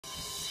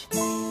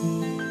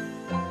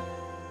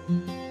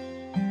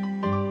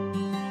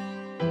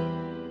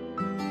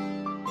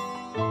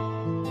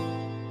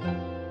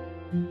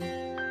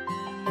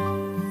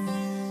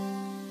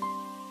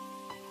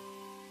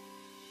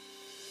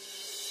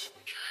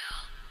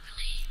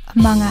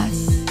Among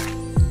Us.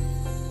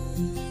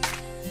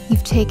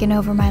 You've taken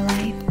over my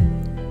life.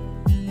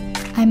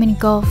 I'm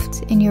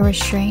engulfed in your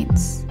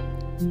restraints,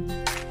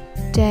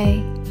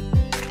 day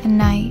and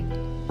night,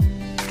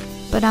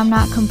 but I'm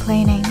not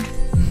complaining.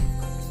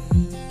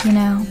 You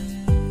know,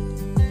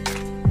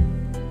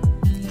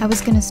 I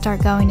was gonna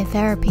start going to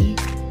therapy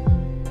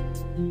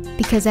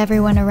because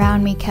everyone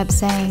around me kept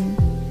saying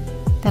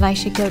that I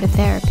should go to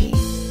therapy.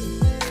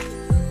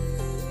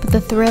 But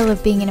the thrill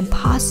of being an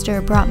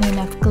imposter brought me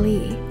enough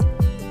glee.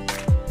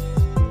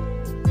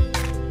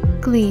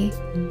 Glee.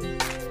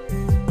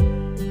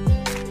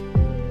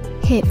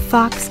 Hit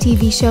Fox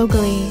TV show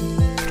Glee.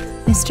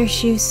 Mr.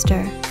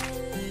 Schuster.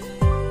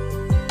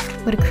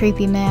 What a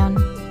creepy man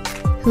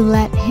who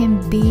let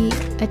him be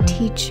a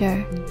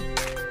teacher.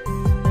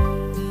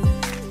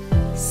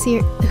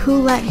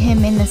 Who let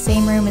him in the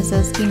same room as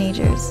those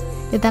teenagers?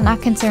 Did that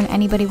not concern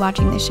anybody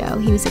watching the show?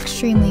 He was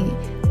extremely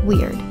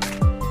weird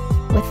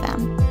with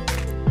them.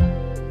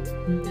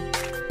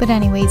 But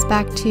anyways,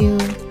 back to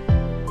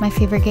my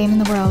favorite game in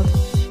the world,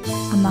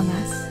 Among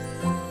Us.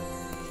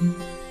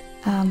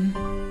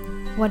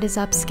 What is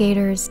up,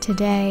 skaters?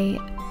 Today,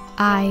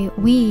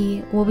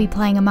 we will be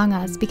playing Among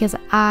Us because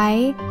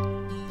I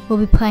will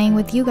be playing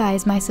with you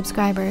guys, my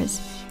subscribers.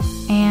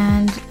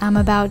 And I'm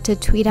about to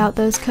tweet out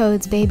those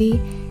codes, baby.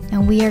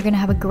 And we are gonna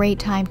have a great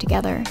time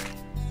together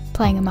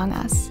playing Among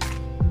Us.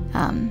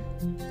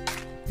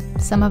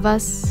 Some of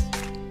us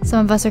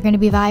are gonna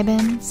be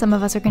vibing, some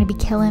of us are gonna be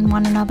killing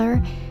one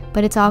another,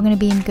 but it's all gonna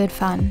be in good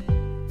fun.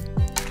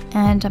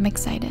 And I'm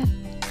excited.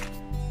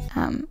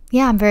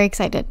 Yeah, I'm very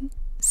excited.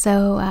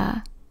 So,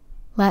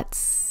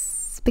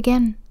 let's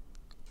begin.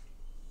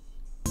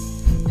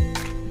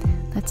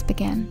 Let's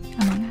begin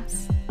Among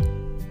Us.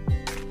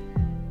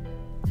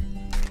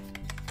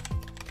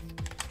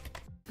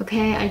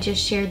 Okay, I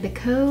just shared the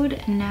code,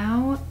 and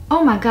now,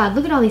 oh my god,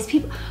 look at all these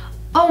people.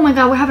 Oh my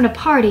god, we're having a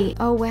party.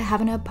 Oh, we're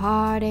having a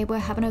party, we're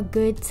having a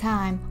good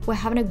time. We're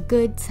having a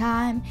good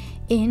time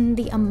in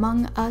the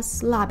Among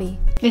Us lobby.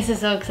 This is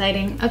so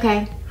exciting.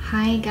 Okay,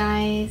 hi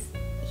guys,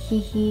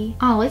 hee.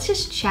 Oh, let's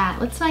just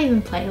chat, let's not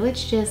even play,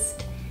 let's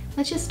just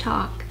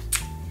talk.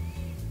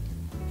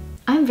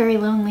 I'm very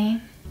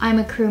lonely. I'm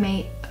a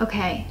crewmate.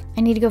 Okay,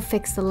 I need to go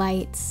fix the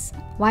lights.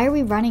 Why are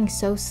we running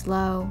so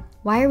slow?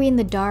 Why are we in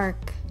the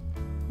dark?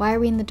 Why are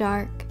we in the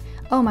dark?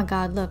 Oh my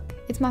god, look,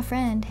 it's my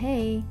friend,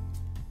 hey.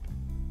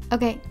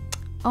 Okay,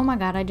 oh my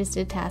god, I just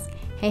did a task.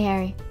 Hey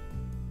Harry.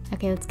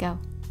 Okay, let's go.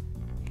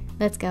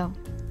 Let's go.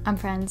 I'm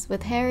friends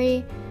with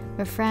Harry,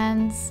 we're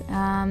friends,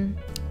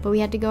 but we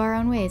had to go our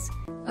own ways.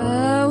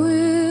 I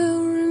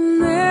will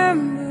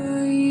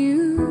remember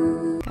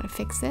you. Gotta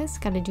fix this,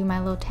 gotta do my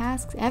little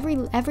tasks.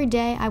 Every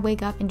day I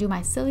wake up and do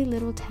my silly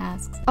little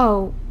tasks.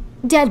 Oh,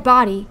 dead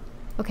body.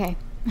 Okay,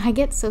 I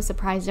get so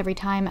surprised every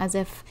time as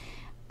if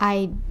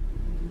I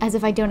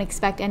don't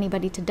expect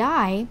anybody to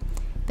die.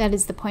 That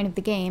is the point of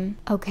the game.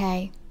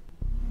 Okay.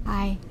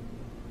 Hi.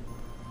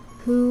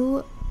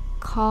 Who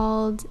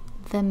called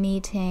the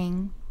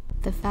meeting?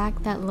 The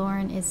fact that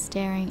Lauren is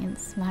staring and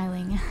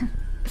smiling.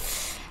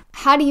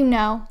 How do you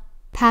know?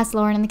 Pass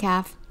Lauren in the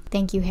calf.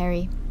 Thank you,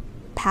 Harry.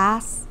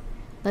 Pass.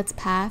 Let's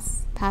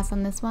pass. Pass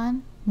on this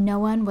one. No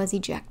one was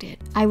ejected.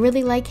 I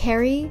really like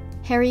Harry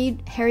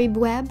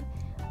Webb,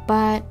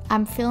 but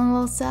I'm feeling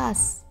a little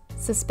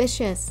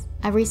suspicious.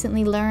 I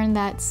recently learned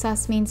that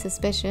sus means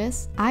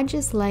suspicious. I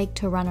just like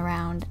to run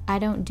around. I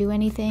don't do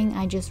anything,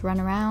 I just run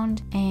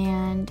around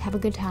and have a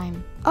good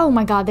time. Oh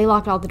my god, they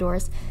locked all the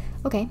doors.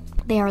 Okay,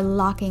 they are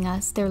locking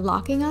us. They're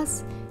locking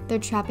us? They're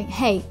trapping,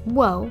 hey,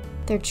 whoa.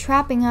 They're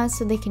trapping us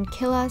so they can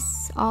kill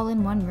us all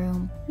in one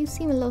room. You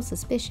seem a little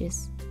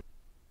suspicious.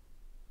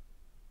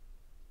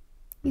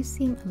 You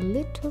seem a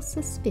little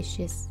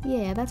suspicious.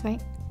 Yeah, that's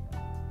right.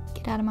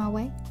 Get out of my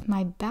way.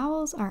 My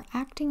bowels are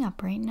acting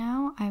up right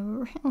now. I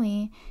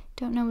really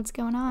don't know what's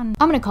going on.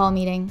 I'm gonna call a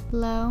meeting.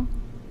 Hello?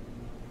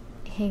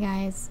 Hey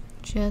guys,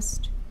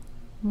 just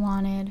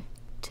wanted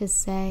to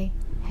say,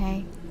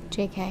 hey,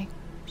 JK,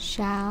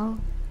 shall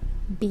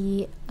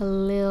be a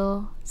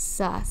little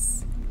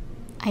sus.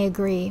 I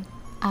agree.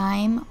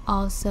 I'm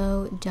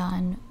also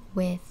done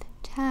with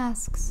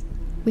tasks.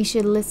 We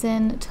should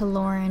listen to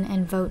Lauren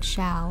and vote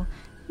shall.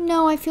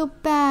 No, I feel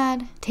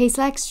bad. Tastes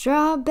like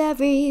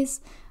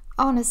strawberries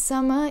on a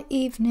summer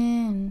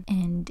evening,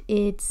 and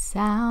it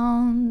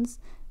sounds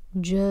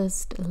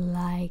just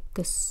like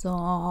a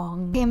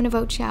song. Okay, I'm gonna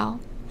vote shall.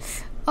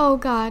 Oh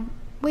god,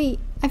 wait,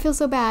 I feel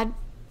so bad.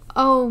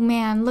 Oh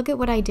man, look at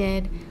what I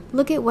did.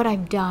 Look at what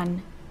I've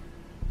done.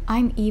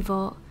 I'm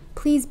evil.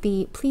 Please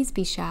be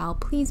shall.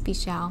 Please be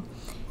shall.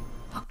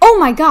 Oh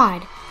my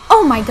god!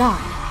 Oh my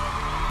god!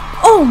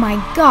 Oh my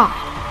god!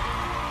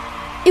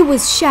 It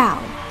was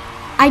shall.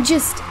 I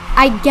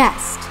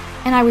guessed,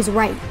 and I was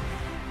right.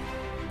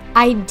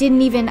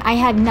 I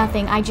had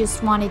nothing. I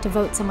just wanted to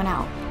vote someone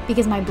out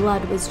because my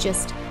blood was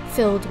just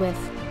filled with,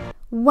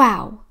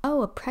 wow.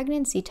 Oh, a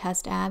pregnancy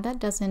test ad. That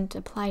doesn't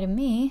apply to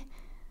me.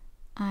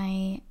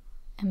 I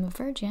am a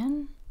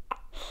virgin.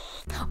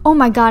 Oh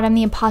my god, I'm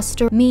the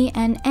imposter. Me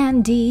and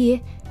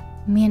Andy.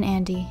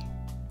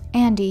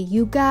 Andy,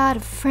 you got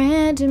a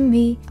friend in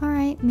me.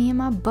 Alright, me and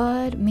my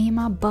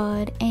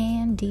bud,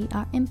 Andy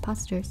are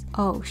imposters.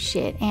 Oh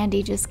shit,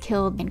 Andy just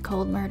killed in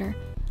cold murder.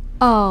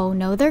 Oh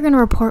no, they're gonna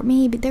report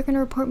me. They're gonna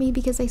report me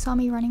because they saw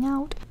me running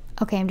out.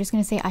 Okay, I'm just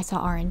gonna say I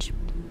saw orange.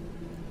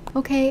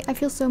 Okay, I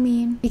feel so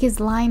mean because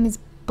Lime is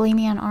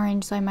blaming on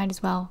orange, so I might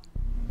as well.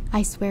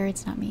 I swear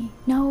it's not me.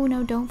 No,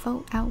 don't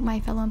vote out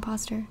my fellow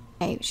imposter.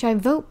 Okay, should I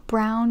vote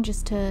brown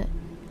just to...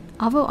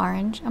 I'll vote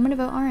orange. I'm gonna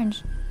vote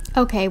orange.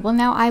 Okay, well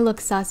now I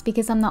look sus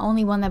because I'm the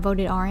only one that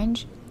voted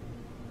orange.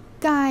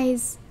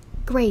 Guys,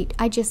 great.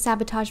 I just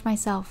sabotaged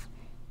myself.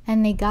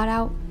 And they got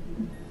out...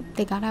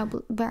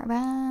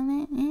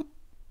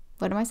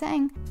 What am I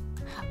saying?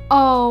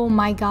 Oh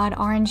my god,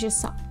 orange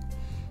just saw...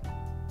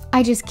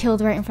 I just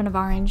killed right in front of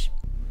orange.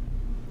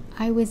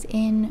 I was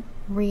in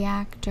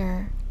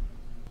reactor.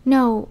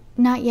 No,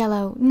 not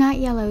yellow. Not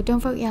yellow. Don't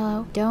vote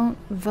yellow. Don't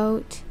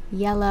vote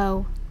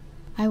yellow.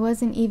 I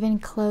wasn't even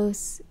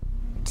close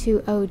to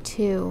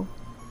O2.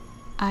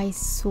 I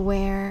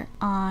swear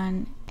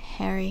on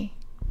Harry.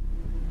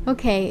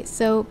 Okay,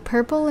 so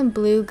purple and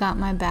blue got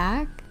my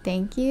back.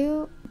 Thank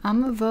you.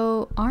 I'm gonna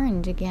vote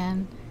orange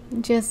again.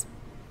 Just,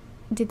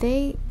 did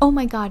they? Oh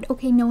my god.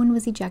 Okay, no one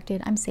was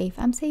ejected. I'm safe.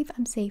 I'm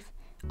safe.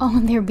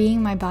 Oh, they're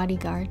being my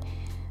bodyguard.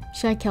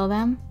 Should I kill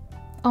them?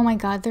 Oh my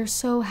god, they're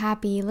so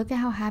happy. Look at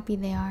how happy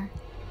they are.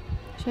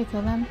 Should I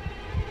kill them?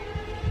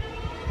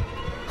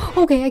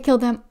 Okay, I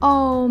killed them.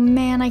 Oh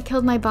man, I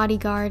killed my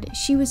bodyguard.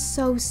 She was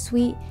so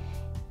sweet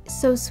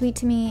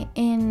to me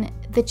in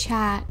the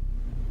chat.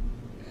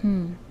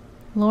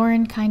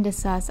 Lauren kinda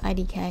sus,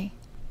 IDK.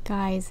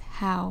 Guys,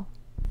 how?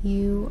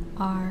 You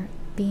are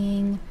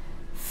being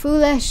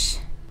foolish.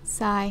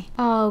 Sigh.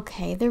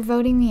 Okay, they're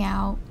voting me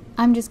out.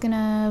 I'm just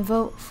gonna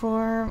vote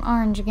for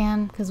orange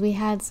again because we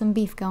had some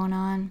beef going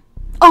on.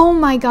 Oh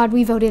my god,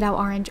 we voted out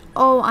orange.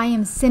 Oh, I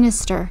am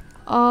sinister.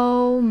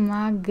 Oh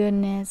my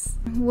goodness.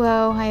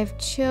 Whoa, I have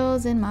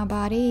chills in my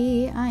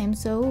body. I am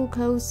so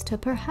close to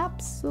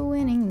perhaps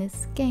winning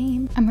this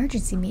game.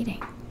 Emergency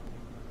meeting.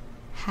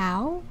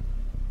 How?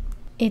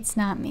 It's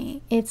not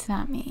me. It's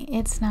not me.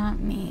 It's not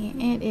me.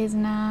 It is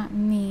not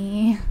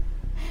me.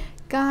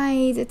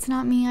 Guys, it's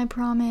not me, I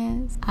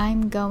promise.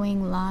 I'm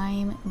going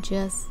Lime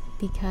just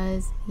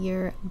because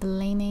you're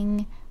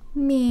blaming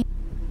me.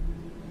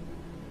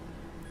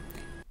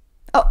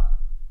 Oh,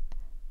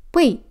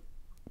 wait,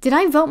 did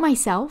I vote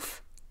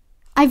myself?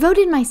 I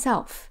voted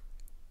myself.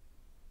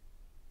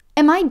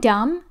 Am I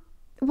dumb?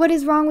 What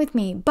is wrong with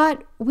me?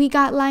 But we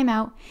got Lime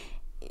out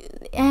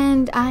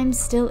and I'm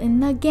still in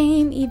the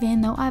game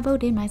even though I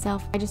voted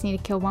myself. I just need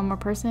to kill one more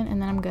person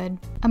and then I'm good.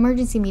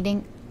 Emergency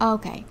meeting.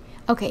 Okay,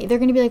 they're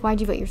gonna be like,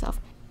 why'd you vote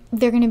yourself?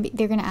 They're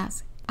gonna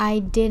ask. I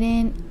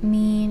didn't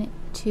mean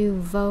to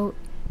vote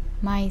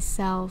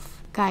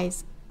myself.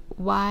 Guys,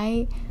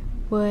 why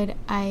would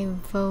I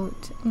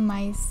vote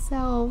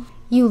myself?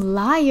 You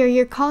liar,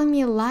 you're calling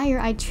me a liar.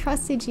 I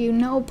trusted you.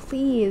 No,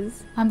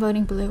 please. I'm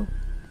voting blue.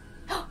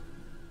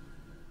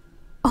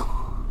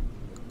 Oh.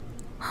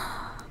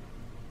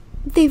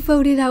 They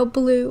voted out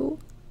blue.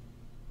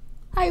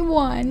 I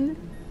won.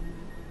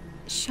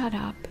 Shut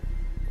up.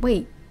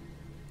 Wait.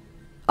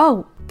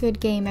 Oh, good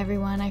game,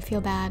 everyone. I feel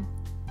bad.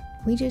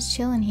 We just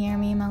chilling here,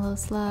 me and my little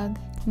slug.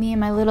 Me and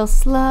my little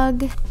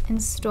slug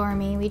and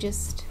Stormy. We're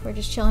just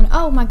chilling.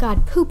 Oh my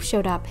god, Poop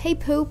showed up. Hey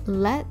Poop,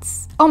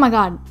 oh my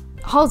god,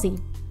 Halsey.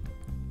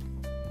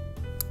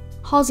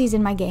 Halsey's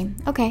in my game.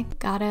 Okay,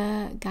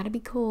 gotta be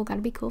cool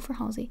for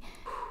Halsey.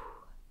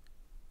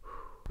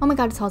 Oh my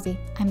god, it's Halsey.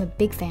 I'm a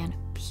big fan,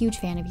 huge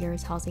fan of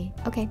yours, Halsey.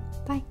 Okay,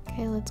 bye.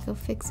 Okay, let's go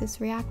fix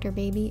this reactor,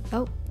 baby.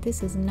 Oh,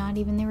 this is not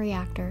even the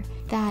reactor.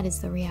 That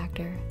is the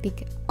reactor.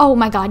 Oh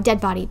my god,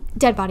 dead body.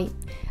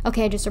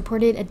 Okay, I just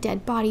reported a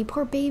dead body.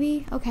 Poor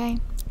baby. Okay.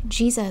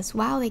 Jesus.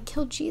 Wow, they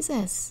killed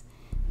Jesus.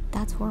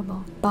 That's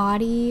horrible.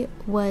 Body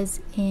was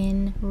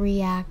in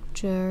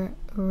reactor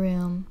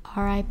room.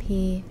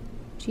 R.I.P.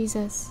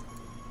 Jesus.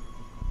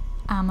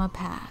 I'ma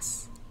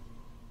pass.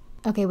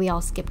 Okay, we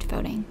all skipped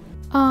voting.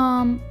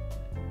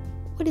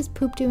 What is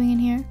Poop doing in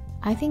here?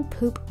 I think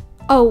Poop...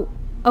 Oh,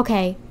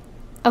 okay.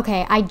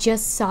 Okay, I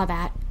just saw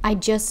that. I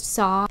just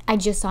saw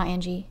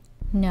Angie.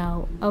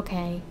 No,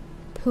 okay.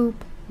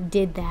 Poop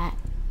did that.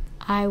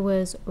 I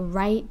was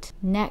right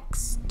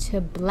next to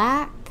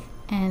black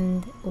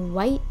and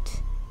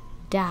white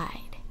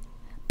died.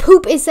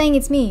 Poop is saying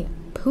it's me.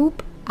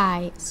 Poop,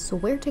 I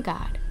swear to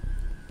God.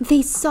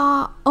 They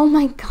saw... Oh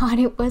my god,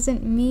 it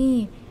wasn't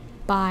me.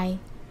 Bye.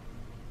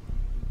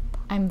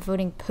 I'm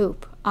voting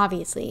Poop,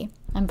 obviously.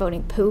 I'm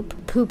voting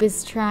Poop. Poop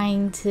is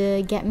trying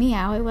to get me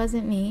out. It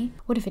wasn't me.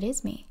 What if it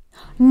is me?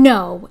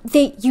 No,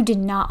 you did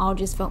not all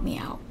just vote me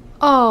out.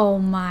 Oh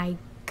my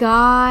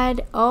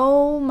god.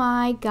 Oh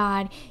my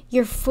god.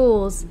 You're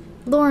fools.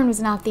 Lauren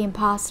was not the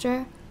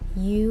imposter.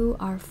 You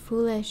are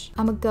foolish.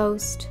 I'm a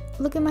ghost.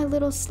 Look at my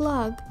little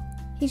slug.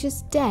 He's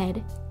just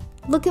dead.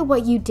 Look at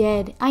what you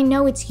did. I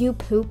know it's you,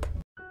 Poop.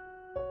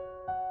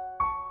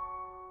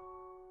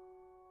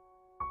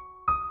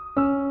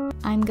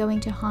 I'm going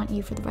to haunt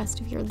you for the rest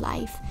of your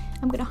life.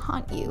 I'm gonna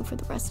haunt you for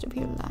the rest of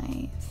your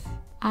life.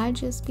 I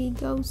just be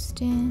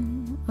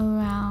ghosting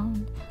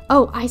around.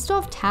 Oh, I still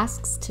have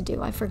tasks to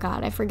do. I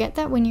forgot. I forget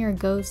that when you're a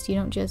ghost, you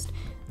don't just,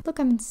 look,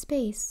 I'm in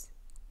space.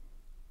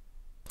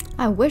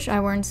 I wish I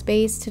were in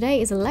space. Today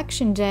is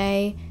election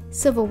day.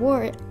 Civil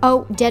War.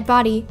 Oh, dead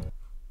body.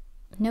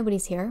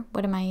 Nobody's here.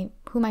 Who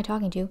am I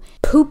talking to?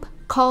 Poop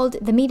called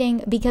the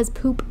meeting because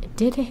Poop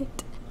did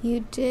it.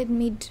 You did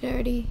me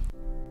dirty.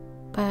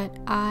 But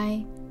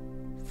I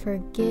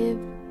forgive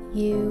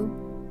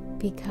you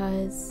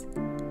because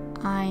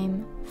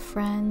I'm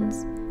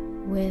friends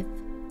with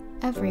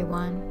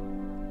everyone.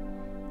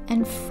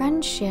 And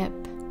friendship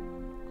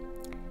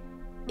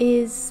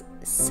is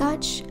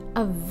such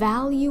a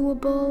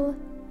valuable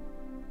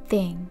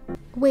thing.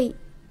 Wait,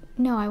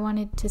 no, I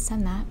wanted to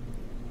send that.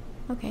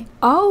 Okay.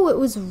 Oh, it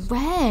was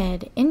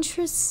red.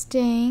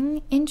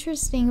 Interesting.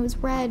 Interesting. It was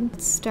red.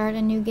 Let's start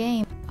a new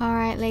game. All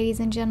right, ladies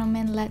and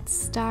gentlemen, let's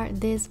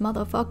start this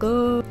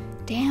motherfucker.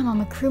 Damn,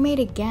 I'm a crewmate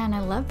again. I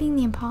love being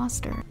the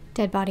imposter.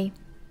 Dead body.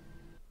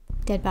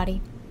 Dead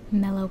body.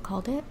 Mello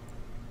called it.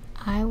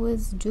 I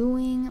was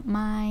doing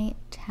my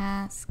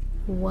task.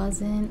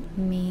 Wasn't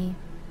me.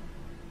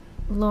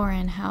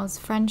 Lauren, how's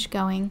French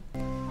going?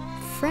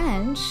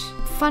 French?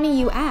 Funny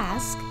you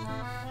ask.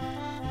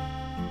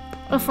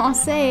 Le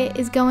français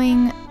is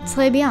going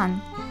très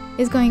bien.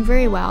 Is going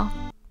very well.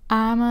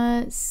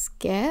 I'ma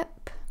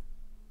skip.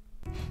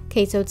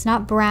 Okay, so it's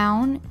not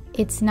brown.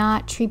 It's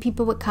not treat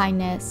people with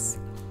kindness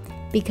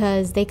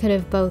because they could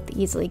have both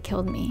easily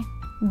killed me.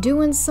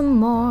 Doing some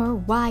more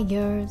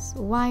wires.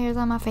 Wires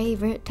are my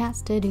favorite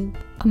task to do.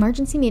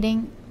 Emergency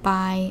meeting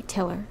by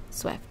Taylor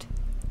Swift.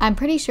 I'm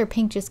pretty sure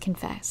Pink just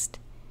confessed.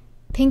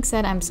 Pink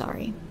said I'm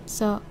sorry.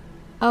 So,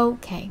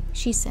 okay,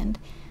 she sinned.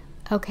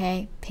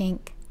 Okay,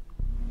 Pink.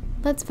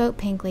 Let's vote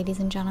Pink, ladies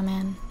and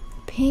gentlemen.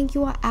 Pink,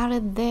 you are out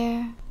of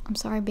there. I'm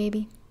sorry,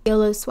 baby.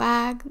 YOLO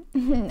swag.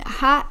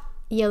 Hot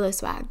YOLO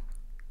swag.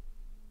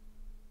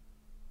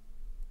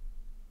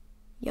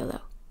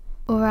 YOLO.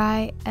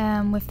 Alright,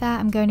 with that,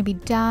 I'm going to be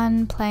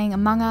done playing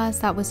Among Us.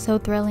 That was so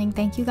thrilling.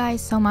 Thank you guys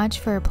so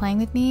much for playing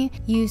with me.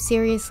 You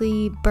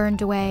seriously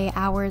burned away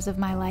hours of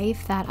my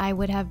life that I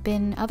would have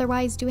been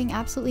otherwise doing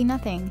absolutely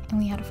nothing, and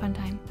we had a fun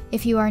time.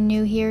 If you are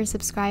new here,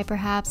 subscribe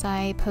perhaps.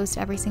 I post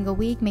every single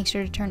week. Make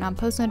sure to turn on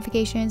post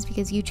notifications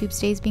because YouTube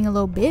stays being a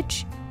little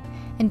bitch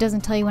and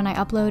doesn't tell you when I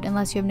upload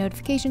unless you have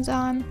notifications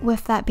on.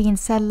 With that being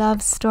said,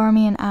 love,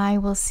 Stormy and I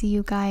will see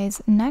you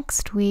guys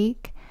next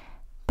week.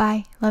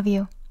 Bye. Love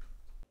you.